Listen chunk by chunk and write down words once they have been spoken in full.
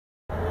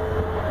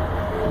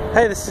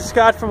Hey, this is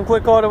Scott from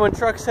Glick Auto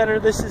Truck Center.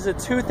 This is a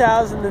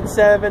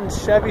 2007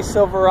 Chevy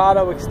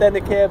Silverado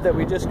extended cab that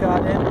we just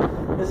got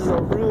in. This is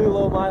a really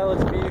low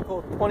mileage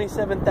vehicle,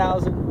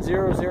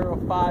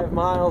 27,005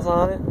 miles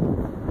on it.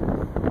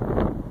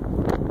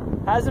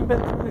 Hasn't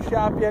been through the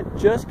shop yet,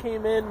 just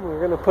came in.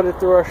 We're going to put it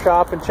through our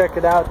shop and check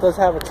it out. It does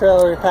have a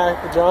trailer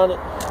package on it.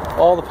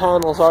 All the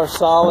panels are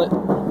solid.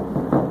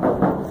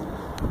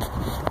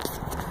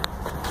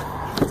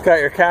 It's got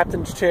your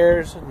captain's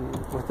chairs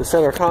with the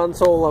center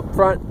console up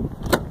front.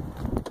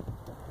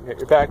 You got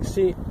your back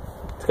seat.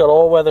 It's got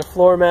all-weather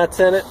floor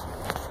mats in it.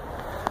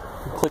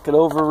 Click it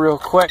over real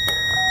quick.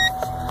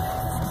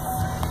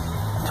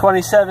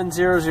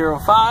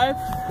 27,005.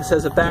 This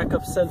has a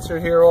backup sensor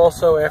here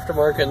also,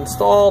 aftermarket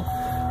installed.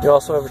 You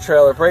also have a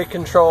trailer brake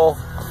control,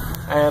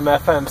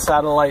 AM/FM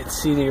satellite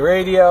CD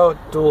radio,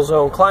 dual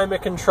zone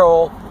climate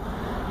control,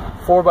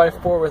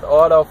 4x4 with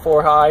auto,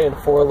 4 high and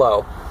 4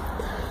 low.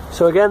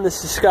 So again,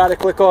 this is Scott at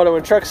Glick Auto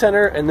Truck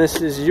Center, and this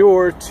is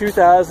your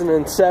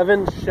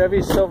 2007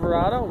 Chevy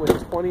Silverado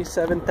with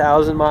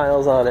 27,000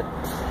 miles on it.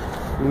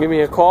 You can give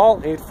me a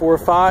call,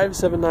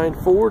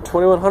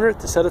 845-794-2100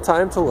 to set a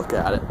time to look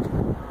at it.